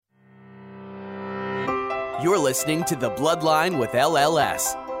You're listening to The Bloodline with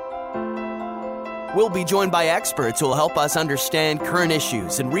LLS. We'll be joined by experts who will help us understand current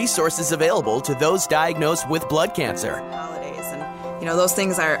issues and resources available to those diagnosed with blood cancer. Holidays and, those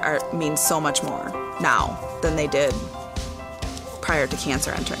things mean so much more now than they did prior to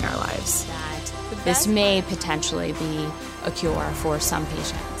cancer entering our lives. This may potentially be a cure for some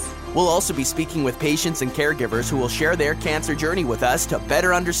patients. We'll also be speaking with patients and caregivers who will share their cancer journey with us to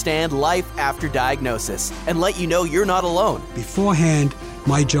better understand life after diagnosis and let you know you're not alone. Beforehand,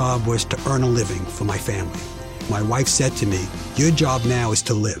 my job was to earn a living for my family. My wife said to me, your job now is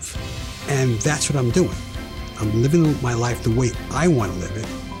to live. And that's what I'm doing. I'm living my life the way I want to live it,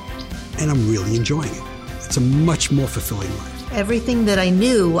 and I'm really enjoying it. It's a much more fulfilling life. Everything that I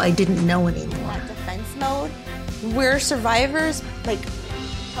knew, I didn't know anymore. That defense mode, we're survivors,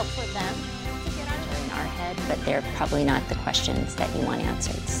 help for them to get on in our head, but they're probably not the questions that you want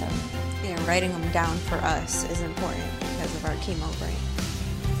answered. So, writing them down for us is important because of our chemo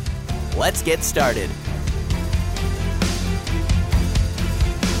brain. Let's get started.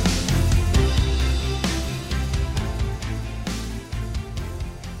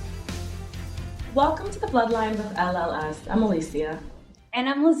 Welcome to the Bloodline with LLS. I'm Alicia. And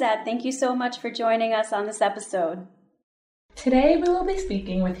I'm Lizette. Thank you so much for joining us on this episode. Today we will be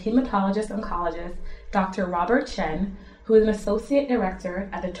speaking with hematologist-oncologist Dr. Robert Chen, who is an Associate Director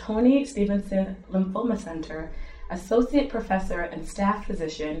at the Tony Stevenson Lymphoma Center, Associate Professor and Staff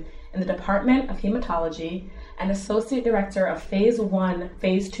Physician in the Department of Hematology, and Associate Director of Phase 1,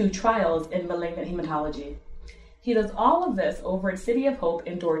 Phase 2 trials in malignant hematology. He does all of this over at City of Hope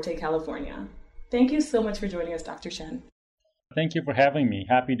in Duarte, California. Thank you so much for joining us, Dr. Chen. Thank you for having me.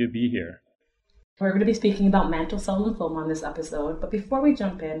 Happy to be here. We're going to be speaking about mantle cell lymphoma on this episode, but before we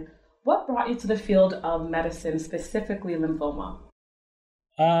jump in, what brought you to the field of medicine, specifically lymphoma?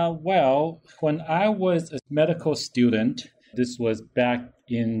 Well, when I was a medical student, this was back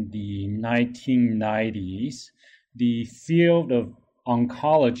in the 1990s, the field of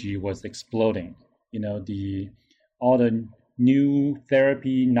oncology was exploding. All the new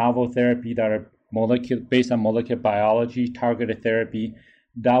therapy, novel therapy that are based on molecular biology, targeted therapy,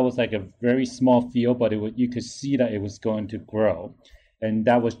 that was like a very small field, but you could see that it was going to grow. And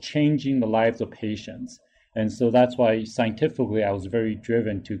that was changing the lives of patients. And so that's why scientifically I was very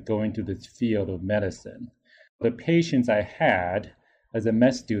driven to go into this field of medicine. The patients I had as a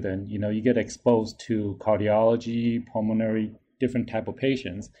med student, you get exposed to cardiology, pulmonary, different type of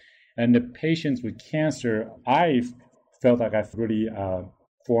patients. And the patients with cancer, I felt like I've really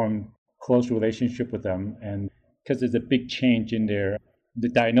formed close relationship with them. And because there's a big change in the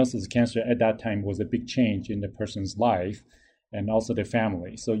diagnosis of cancer at that time was a big change in the person's life and also their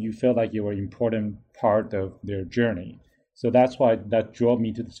family. So you feel like you were an important part of their journey. So that's why that drove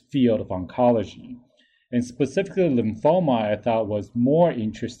me to this field of oncology. And specifically lymphoma, I thought was more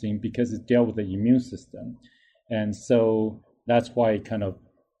interesting because it dealt with the immune system. And so that's why it kind of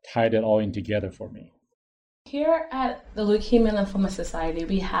tied it all in together for me. Here at the Leukemia and Lymphoma Society,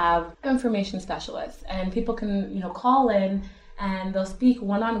 we have information specialists, and people can, call in and they'll speak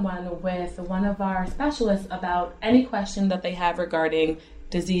one-on-one with one of our specialists about any question that they have regarding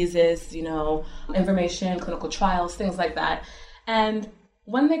diseases, information, clinical trials, things like that. And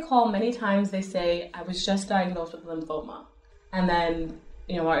when they call, many times they say, I was just diagnosed with lymphoma. And then,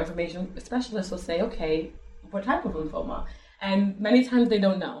 our information specialist will say, okay, what type of lymphoma? And many times they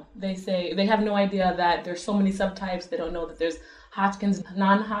don't know. They say they have no idea that there's so many subtypes. They don't know that there's Hodgkin's,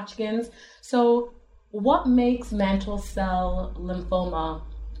 non-Hodgkin's. So what makes mantle cell lymphoma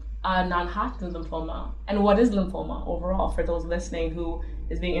a non-Hodgkin's lymphoma? And what is lymphoma overall for those listening who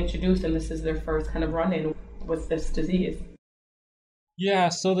is being introduced and this is their first kind of run-in with this disease? Yeah,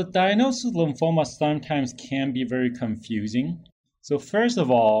 so the diagnosis of lymphoma sometimes can be very confusing. So first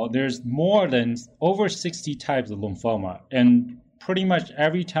of all, there's more than over 60 types of lymphoma. And pretty much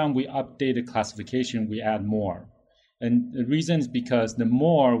every time we update the classification, we add more. And the reason is because the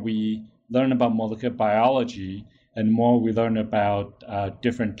more we learn about molecular biology and more we learn about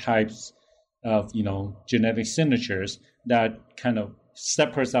different types of, genetic signatures, that kind of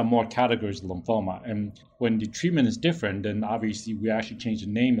separates out more categories of lymphoma. And when the treatment is different, then obviously we actually change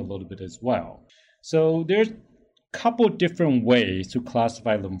the name a little bit as well. So there's couple different ways to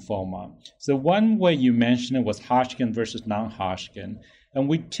classify lymphoma. So one way you mentioned it was Hodgkin versus non-Hodgkin. And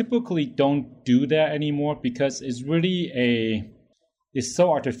we typically don't do that anymore because it's really it's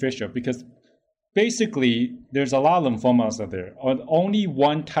so artificial because basically there's a lot of lymphomas out there. Only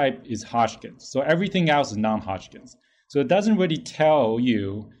one type is Hodgkin's. So everything else is non-Hodgkin's. So it doesn't really tell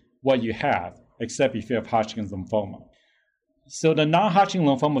you what you have except if you have Hodgkin's lymphoma. So the non-Hodgkin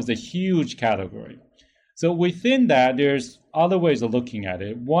lymphoma is a huge category. So within that, there's other ways of looking at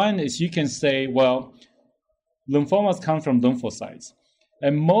it. One is you can say, well, lymphomas come from lymphocytes.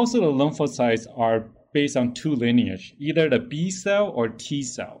 And most of the lymphocytes are based on two lineage, either the B cell or T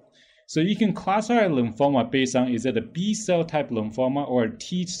cell. So you can classify a lymphoma based on is it a B cell type lymphoma or a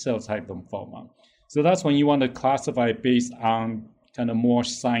T cell type lymphoma. So that's when you want to classify it based on kind of more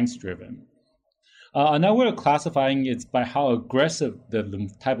science driven. Another way of classifying it is by how aggressive the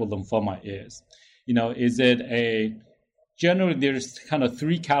type of lymphoma is. Is it generally there's kind of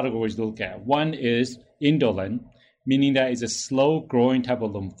three categories to look at. One is indolent, meaning that it's a slow growing type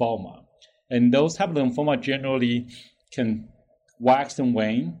of lymphoma. And those type of lymphoma generally can wax and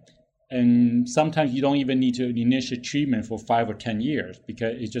wane. And sometimes you don't even need to initiate treatment for 5 or 10 years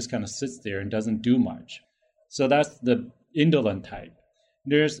because it just kind of sits there and doesn't do much. So that's the indolent type.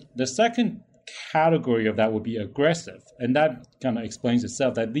 There's the second category of that would be aggressive. And that kind of explains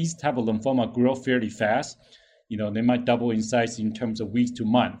itself that these type of lymphoma grow fairly fast. They might double in size in terms of weeks to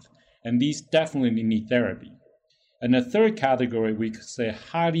months. And these definitely need therapy. And the third category, we could say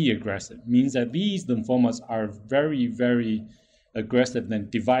highly aggressive, means that these lymphomas are very, very aggressive and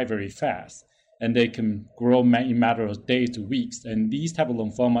divide very fast. And they can grow in a matter of days to weeks. And these type of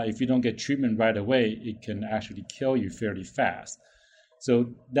lymphoma, if you don't get treatment right away, it can actually kill you fairly fast.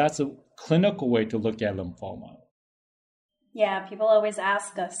 So that's a clinical way to look at lymphoma. Yeah, people always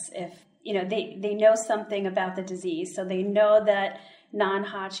ask us if, they know something about the disease. So they know that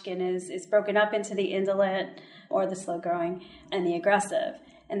non-Hodgkin is broken up into the indolent or the slow-growing and the aggressive.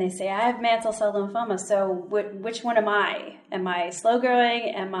 And they say, I have mantle cell lymphoma, so which one am I? Am I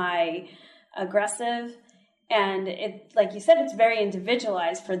slow-growing? Am I aggressive? And it, like you said, it's very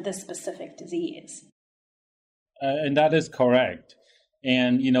individualized for this specific disease. And that is correct.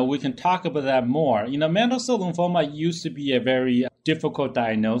 And, we can talk about that more. Mantle cell lymphoma used to be a very difficult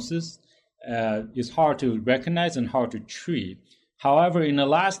diagnosis. It's hard to recognize and hard to treat. However, in the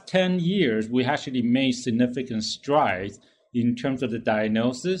last 10 years, we actually made significant strides in terms of the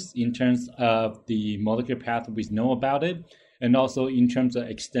diagnosis, in terms of the molecular pathways know about it, and also in terms of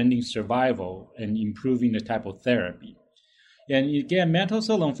extending survival and improving the type of therapy. And again, mantle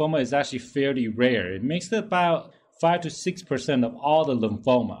cell lymphoma is actually fairly rare. It makes about 5 to 6% of all the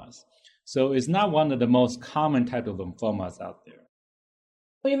lymphomas. So it's not one of the most common type of lymphomas out there.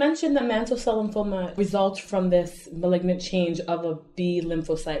 Well, you mentioned that mantle cell lymphoma results from this malignant change of a B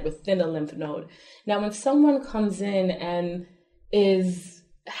lymphocyte within a lymph node. Now, when someone comes in and is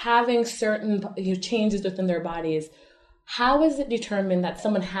having certain changes within their bodies, how is it determined that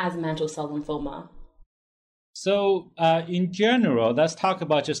someone has mantle cell lymphoma? So in general, let's talk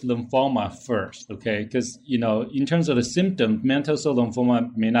about just lymphoma first, okay? Because, in terms of the symptoms, mantle cell lymphoma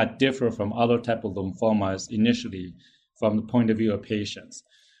may not differ from other type of lymphomas initially from the point of view of patients.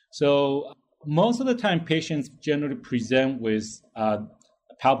 So most of the time, patients generally present with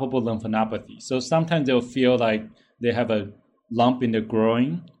palpable lymphadenopathy. So sometimes they'll feel like they have a lump in their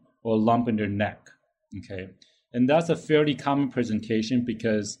groin or a lump in their neck, okay? And that's a fairly common presentation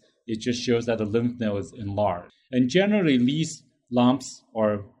because it just shows that the lymph node is enlarged. And generally, these lumps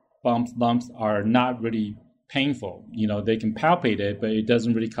or lumps are not really painful. They can palpate it, but it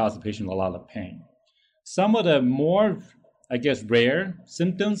doesn't really cause the patient a lot of pain. Some of the more, rare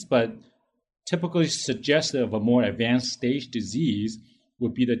symptoms, but typically suggestive of a more advanced stage disease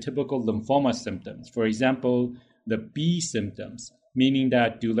would be the typical lymphoma symptoms. For example, the B symptoms, meaning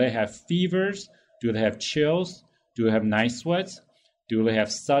that do they have fevers? Do they have chills? Do they have night sweats? Do they have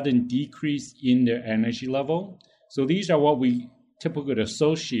sudden decrease in their energy level? So these are what we typically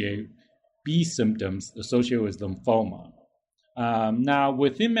associate B symptoms associated with lymphoma. Now,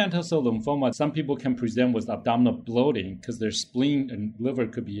 within mantle cell lymphoma, some people can present with abdominal bloating because their spleen and liver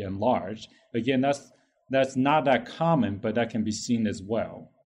could be enlarged. Again, that's not that common, but that can be seen as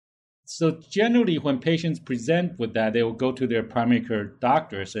well. So generally, when patients present with that, they will go to their primary care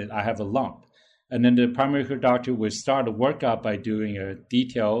doctor and say, I have a lump. And then the primary care doctor will start a workup by doing a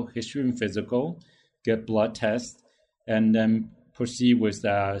detailed history and physical, get blood tests, and then proceed with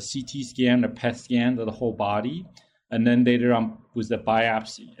a CT scan or PET scan of the whole body. And then later on with a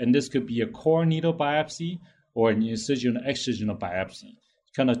biopsy. And this could be a core needle biopsy or an incisional excisional biopsy.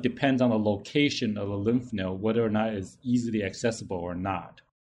 It kind of depends on the location of the lymph node, whether or not it's easily accessible or not.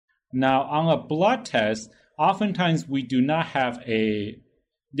 Now, on a blood test, oftentimes we do not have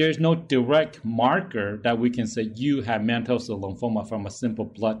there's no direct marker that we can say you have mantle cell lymphoma from a simple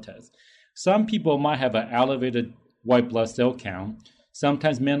blood test. Some people might have an elevated white blood cell count.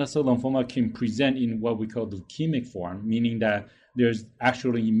 Sometimes mantle cell lymphoma can present in what we call leukemic form, meaning that there's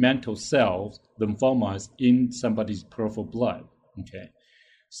actually mantle cells, lymphomas, in somebody's peripheral blood. Okay,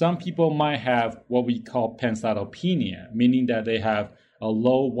 Some people might have what we call pancytopenia, meaning that they have a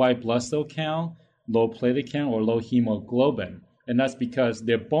low white blood cell count, low platelet count, or low hemoglobin. And that's because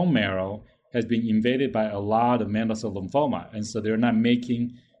their bone marrow has been invaded by a lot of mantle cell lymphoma. And so they're not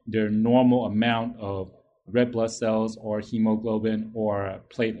making their normal amount of red blood cells or hemoglobin or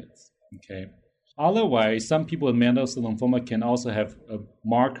platelets. Okay. Otherwise, some people with mantle cell lymphoma can also have a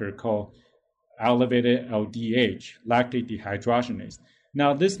marker called elevated LDH, lactate dehydrogenase.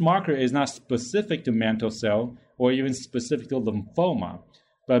 Now, this marker is not specific to mantle cell or even specific to lymphoma,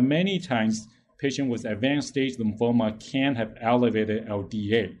 but many times patients with advanced stage lymphoma can have elevated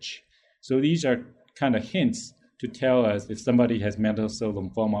LDH. So these are kind of hints to tell us if somebody has mantle cell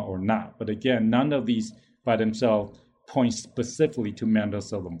lymphoma or not. But again, none of these by themselves point specifically to mantle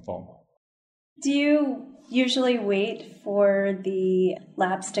cell lymphoma. Do you usually wait for the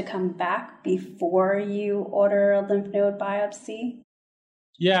labs to come back before you order a lymph node biopsy?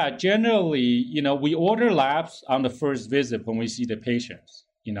 Yeah, generally, we order labs on the first visit when we see the patients,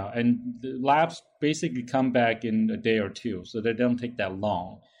 and the labs basically come back in a day or two, so they don't take that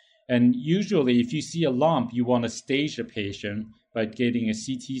long. And usually, if you see a lump, you want to stage the patient by getting a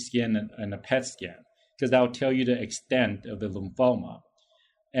CT scan and a PET scan, because that will tell you the extent of the lymphoma.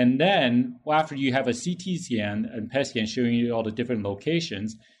 And then after you have a CT scan and PET scan showing you all the different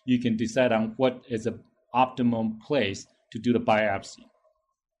locations, you can decide on what is the optimum place to do the biopsy.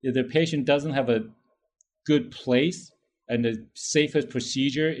 If the patient doesn't have a good place and the safest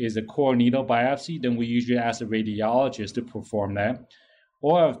procedure is a core needle biopsy, then we usually ask a radiologist to perform that.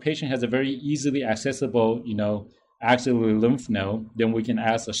 Or if a patient has a very easily accessible, axillary lymph node, then we can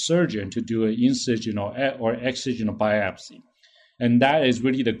ask a surgeon to do an incisional or excisional biopsy. And that is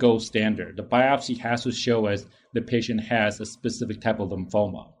really the gold standard. The biopsy has to show us the patient has a specific type of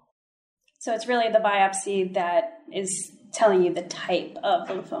lymphoma. So it's really the biopsy that is telling you the type of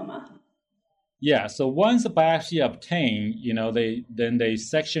lymphoma. Yeah, so once the biopsy obtained, they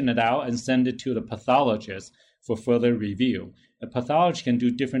section it out and send it to the pathologist for further review. A pathologist can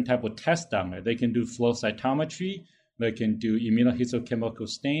do different type of tests on it. They can do flow cytometry, they can do immunohistochemical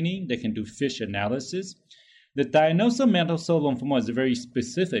staining, they can do FISH analysis. The diagnosis of mantle cell lymphoma is very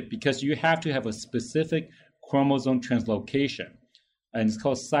specific because you have to have a specific chromosome translocation, and it's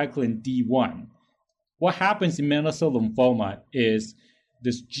called cyclin D1. What happens in mantle cell lymphoma is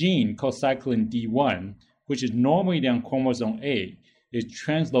this gene called cyclin D1, which is normally on chromosome A, is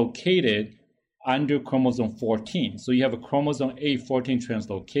translocated under chromosome 14. So you have a chromosome A14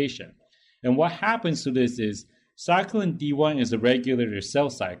 translocation. And what happens to this is cyclin D1 is a regulator cell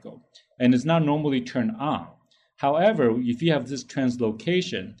cycle and is not normally turned on. However, if you have this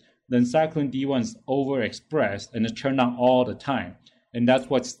translocation, then cyclin D1 is overexpressed and is turned on all the time. And that's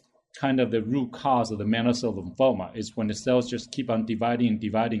what's kind of the root cause of the mantle cell lymphoma, is when the cells just keep on dividing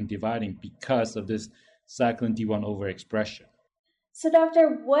because of this cyclin D1 overexpression. So,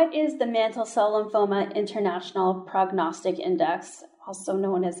 doctor, what is the Mantle Cell Lymphoma International Prognostic Index, also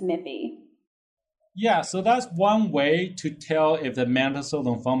known as MIPI? Yeah, so that's one way to tell if the mantle cell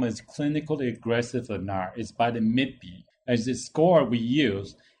lymphoma is clinically aggressive or not. It's by the MIPI as the score we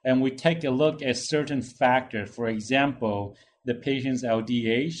use, and we take a look at certain factors. For example, the patient's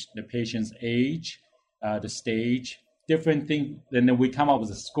LDH, the patient's age, the stage, different things, and then we come up with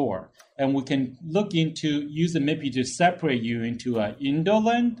a score. And we can use the MIPI to separate you into an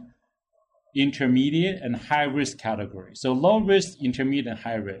indolent, intermediate, and high-risk category. So low risk, intermediate, and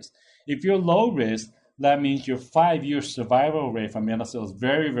high risk. If you're low risk, that means your 5-year survival rate for mantle cell is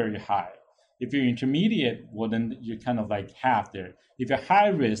very, very high. If you're intermediate, well, then you're kind of like half there. If you're high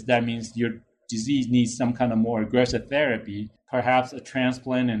risk, that means your disease needs some kind of more aggressive therapy, perhaps a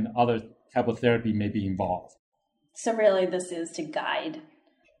transplant and other type of therapy may be involved. So really this is to guide.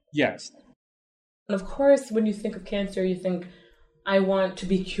 Yes. And of course, when you think of cancer, you think, I want to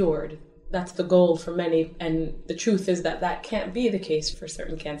be cured. That's the goal for many. And the truth is that can't be the case for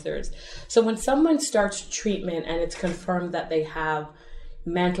certain cancers. So when someone starts treatment and it's confirmed that they have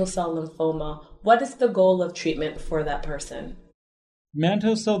mantle cell lymphoma, what is the goal of treatment for that person?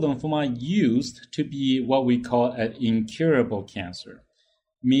 Mantle cell lymphoma used to be what we call an incurable cancer,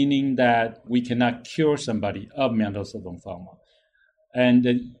 meaning that we cannot cure somebody of mantle cell lymphoma. And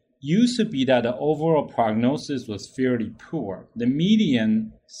it used to be that the overall prognosis was fairly poor. The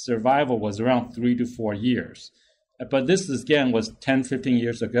median survival was around 3 to 4 years. But this, again, was 10, 15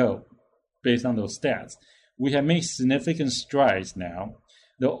 years ago, based on those stats. We have made significant strides now.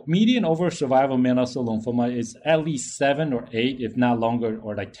 The median overall survival of mantle cell lymphoma is at least 7 or 8, if not longer,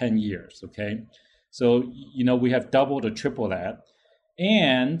 or like 10 years, okay? So, we have doubled or tripled that.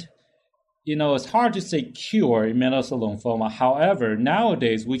 And it's hard to say cure in mantle cell lymphoma. However,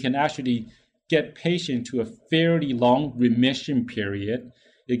 nowadays we can actually get patients to a fairly long remission period.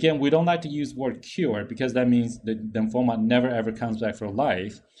 Again, we don't like to use the word cure because that means the lymphoma never ever comes back for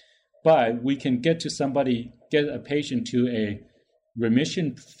life. But we can get a patient to a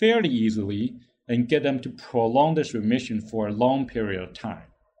remission fairly easily and get them to prolong this remission for a long period of time.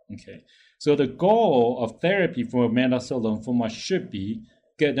 Okay, so the goal of therapy for mantle cell lymphoma should be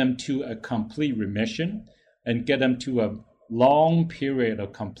get them to a complete remission and get them to a long period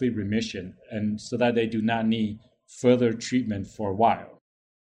of complete remission, and so that they do not need further treatment for a while.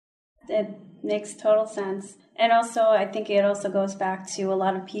 It makes total sense. And also, I think it also goes back to a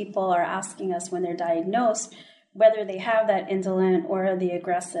lot of people are asking us when they're diagnosed whether they have that indolent or the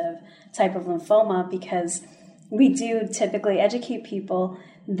aggressive type of lymphoma, because we do typically educate people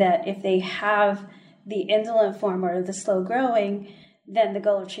that if they have the indolent form or the slow growing, then the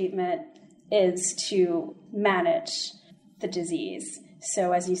goal of treatment is to manage the disease.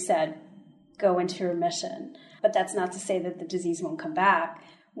 So as you said, go into remission. But that's not to say that the disease won't come back.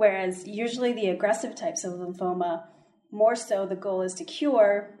 Whereas usually the aggressive types of lymphoma, more so the goal is to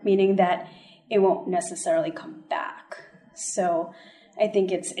cure, meaning that it won't necessarily come back. So I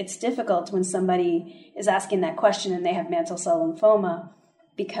think it's difficult when somebody is asking that question and they have mantle cell lymphoma,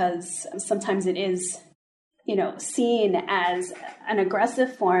 because sometimes it is, seen as an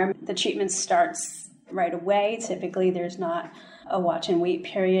aggressive form. The treatment starts right away. Typically, there's not a watch and wait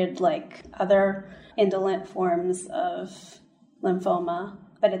period like other indolent forms of lymphoma.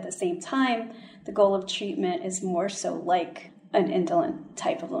 But at the same time, the goal of treatment is more so like an indolent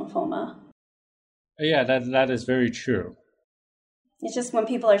type of lymphoma. Yeah, that is very true. It's just when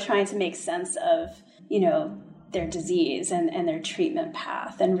people are trying to make sense of, their disease and their treatment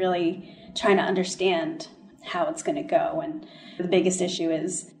path and really trying to understand how it's going to go. And the biggest issue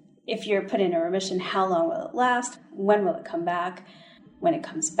is if you're put in a remission, how long will it last? When will it come back? When it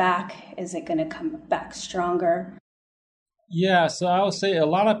comes back, is it going to come back stronger? Yeah, so I would say a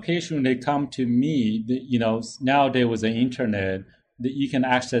lot of patients, when they come to me, nowadays with the internet, that you can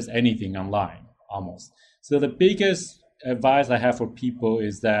access anything online almost. So the biggest advice I have for people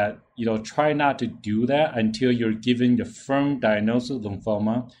is that, try not to do that until you're given the firm diagnosis of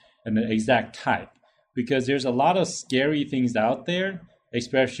lymphoma and the exact type. Because there's a lot of scary things out there,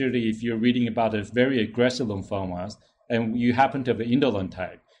 especially if you're reading about the very aggressive lymphomas and you happen to have an indolent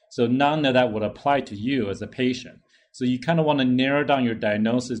type. So none of that would apply to you as a patient. So you kind of want to narrow down your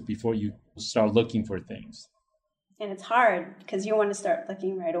diagnosis before you start looking for things. And it's hard because you want to start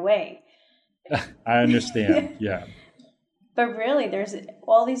looking right away. I understand, yeah. But really, there's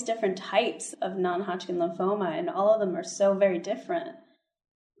all these different types of non-Hodgkin lymphoma, and all of them are so very different.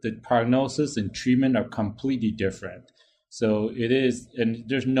 The prognosis and treatment are completely different. So it is, and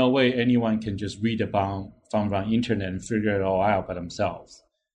there's no way anyone can just read about from the internet and figure it all out by themselves.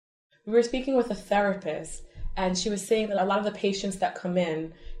 We were speaking with a therapist, and she was saying that a lot of the patients that come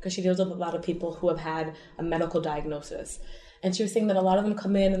in, because she deals with a lot of people who have had a medical diagnosis, and she was saying that a lot of them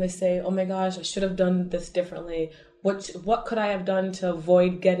come in and they say, oh my gosh, I should have done this differently. What could I have done to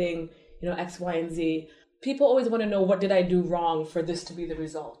avoid getting, X, Y, and Z? People always want to know, what did I do wrong for this to be the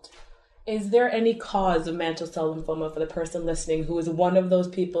result? Is there any cause of mantle cell lymphoma for the person listening who is one of those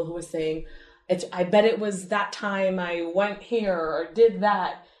people who is saying, I bet it was that time I went here or did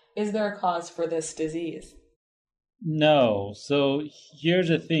that? Is there a cause for this disease? No. So here's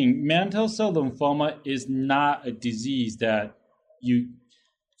the thing. Mantle cell lymphoma is not a disease that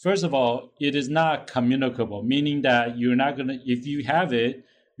first of all, it is not communicable, meaning that you're not going to, if you have it,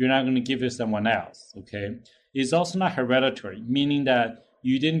 you're not going to give it to someone else, okay? It's also not hereditary, meaning that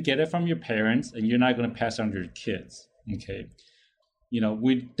you didn't get it from your parents and you're not going to pass on to your kids, okay?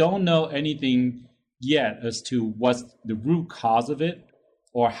 We don't know anything yet as to what's the root cause of it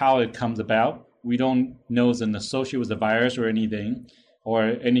or how it comes about. We don't know it's associated with the virus or anything, or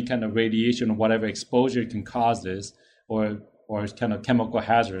any kind of radiation or whatever exposure can cause this, or kind of chemical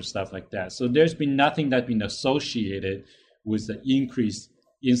hazards, stuff like that. So there's been nothing that's been associated with the increased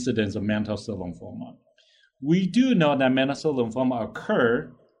incidence of mantle cell lymphoma. We do know that mantle cell lymphoma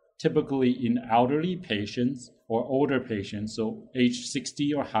occur typically in elderly patients or older patients, so age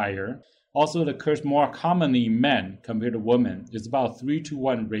 60 or higher. Also, it occurs more commonly in men compared to women. It's about a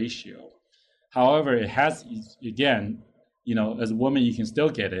 3-to-1 ratio. However, it has, again, as a woman, you can still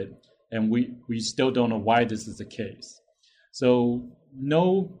get it, and we still don't know why this is the case. So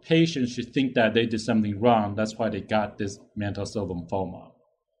no patient should think that they did something wrong. That's why they got this mantle cell lymphoma.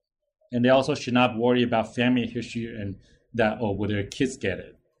 And they also should not worry about family history and that, will their kids get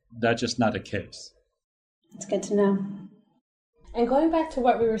it? That's just not the case. It's good to know. And going back to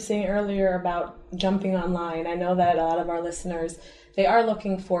what we were saying earlier about jumping online, I know that a lot of our listeners, they are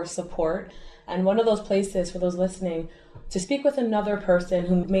looking for support. And one of those places for those listening, to speak with another person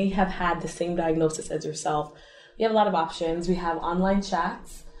who may have had the same diagnosis as yourself, we have a lot of options. We have online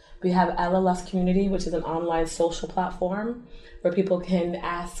chats. We have LLS Community, which is an online social platform where people can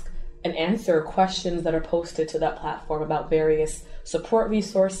ask and answer questions that are posted to that platform about various support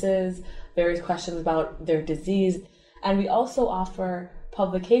resources, various questions about their disease. And we also offer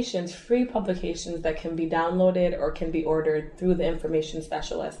publications, free publications that can be downloaded or can be ordered through the information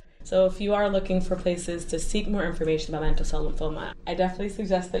specialist. So if you are looking for places to seek more information about mantle cell lymphoma, I definitely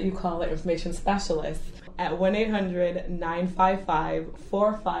suggest that you call the information specialist at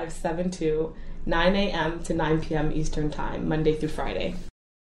 1-800-955-4572, 9 a.m. to 9 p.m. Eastern Time, Monday through Friday.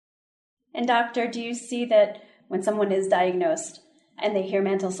 And doctor, do you see that when someone is diagnosed and they hear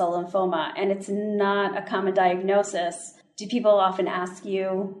mantle cell lymphoma and it's not a common diagnosis, do people often ask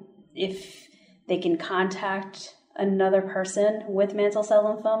you if they can contact another person with mantle cell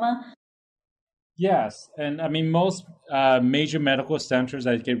lymphoma? Yes. And I mean, most major medical centers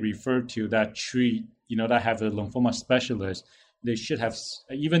that get referred to that treat, that have a lymphoma specialist, they should have,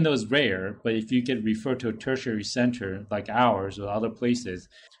 even though it's rare, but if you get referred to a tertiary center like ours or other places,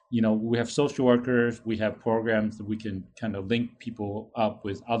 we have social workers, we have programs that we can kind of link people up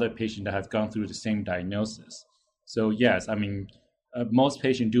with other patients that have gone through the same diagnosis. So yes, I mean, most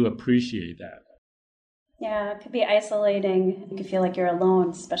patients do appreciate that. Yeah, it could be isolating. You could feel like you're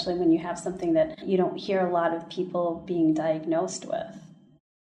alone, especially when you have something that you don't hear a lot of people being diagnosed with.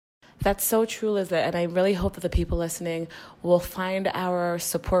 That's so true, Liza, and I really hope that the people listening will find our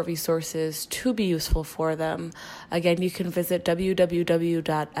support resources to be useful for them. Again, you can visit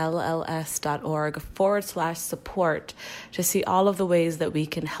www.lls.org/support to see all of the ways that we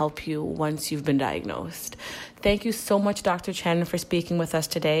can help you once you've been diagnosed. Thank you so much, Dr. Chen, for speaking with us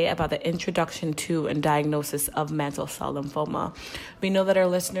today about the introduction to and diagnosis of mantle cell lymphoma. We know that our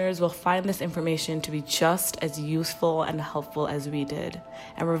listeners will find this information to be just as useful and helpful as we did,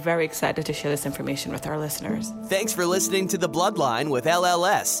 and we're very excited to share this information with our listeners. Thanks for listening to The Bloodline with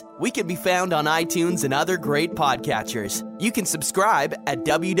LLS. We can be found on iTunes and other great podcatchers. You can subscribe at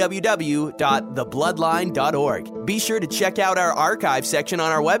www.thebloodline.org. Be sure to check out our archive section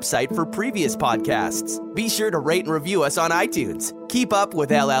on our website for previous podcasts. Be sure to rate and review us on iTunes. Keep up with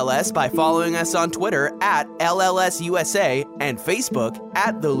LLS by following us on Twitter at LLSUSA and Facebook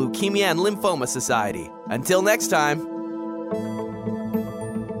at the Leukemia and Lymphoma Society. Until next time.